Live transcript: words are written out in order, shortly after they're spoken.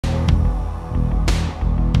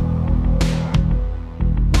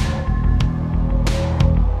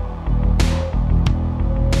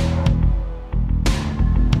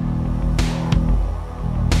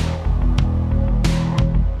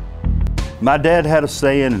My dad had a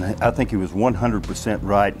saying, and I think he was 100%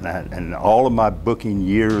 right, and all of my booking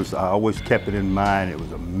years, I always kept it in mind. It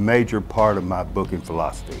was a major part of my booking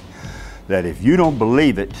philosophy, that if you don't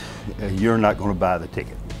believe it, you're not going to buy the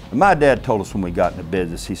ticket. And my dad told us when we got into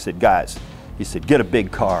business, he said, guys, he said, get a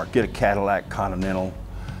big car, get a Cadillac Continental,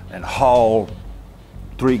 and haul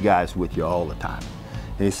 3 guys with you all the time.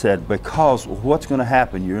 And he said, because what's going to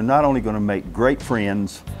happen, you're not only going to make great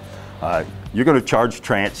friends, you're going to charge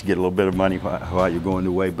trance, get a little bit of money while you're going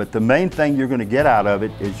away, but the main thing you're going to get out of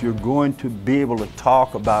it is you're going to be able to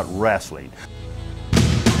talk about wrestling.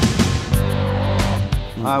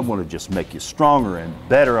 I want to just make you stronger and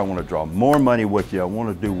better. I want to draw more money with you. I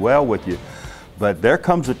want to do well with you. But there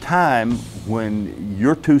comes a time when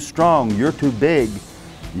you're too strong, you're too big,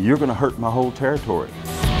 you're going to hurt my whole territory.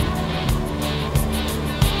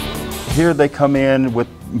 Here they come in with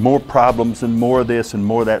more problems and more of this and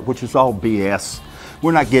more of that, which is all BS.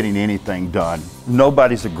 We're not getting anything done.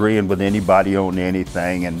 Nobody's agreeing with anybody on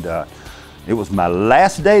anything. And it was my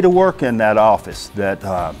last day to work in that office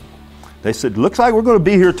that they said, looks like we're going to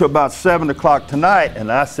be here till about 7 o'clock tonight.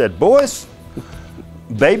 And I said, boys,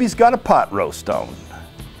 baby's got a pot roast on.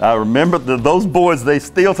 I remember those boys, they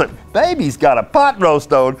still said, baby's got a pot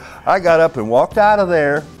roast on. I got up and walked out of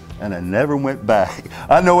there, and I never went back.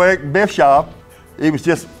 I know Eric Bischoff, he was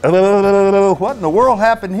just, what in the world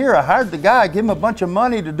happened here? I hired the guy, gave him a bunch of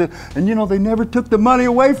money to do, and you know, they never took the money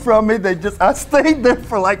away from me. I stayed there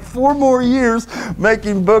for like 4 more years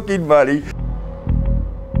making booking money.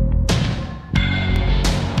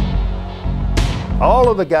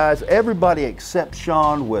 All of the guys, everybody except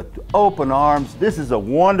Shawn, with open arms. This is a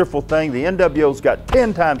wonderful thing. The nWo's got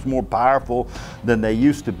 10 times more powerful than they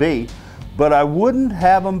used to be, but I wouldn't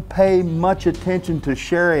have them pay much attention to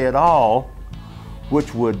Sherry at all,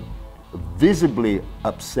 which would visibly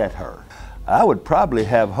upset her. I would probably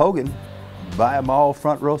have Hogan buy them all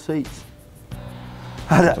front row seats.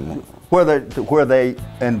 where they,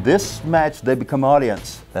 in this match, they become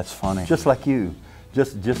audience. That's funny. Just like you.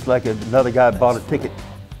 Just like another guy bought a ticket.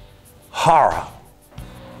 Horror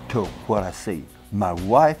to what I see. My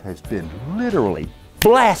wife has been literally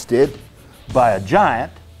blasted by a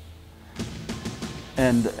giant,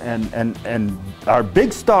 and our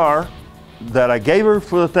big star that I gave her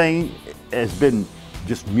for the thing has been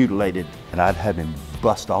just mutilated, and I'd have him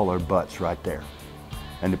bust all their butts right there.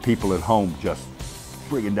 And the people at home just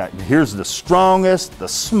friggin' that. Here's the strongest, the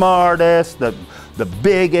smartest, the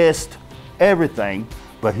biggest, everything,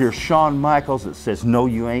 but here's Shawn Michaels that says, no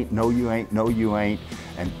you ain't, no you ain't, no you ain't,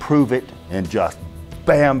 and prove it, and just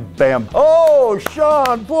bam, bam. Oh,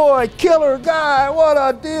 Shawn, boy, killer guy, what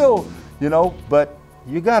a deal. You know, but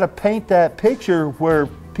you gotta paint that picture where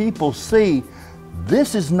people see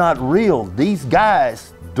this is not real. These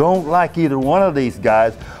guys don't like either one of these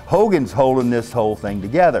guys. Hogan's holding this whole thing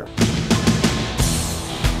together.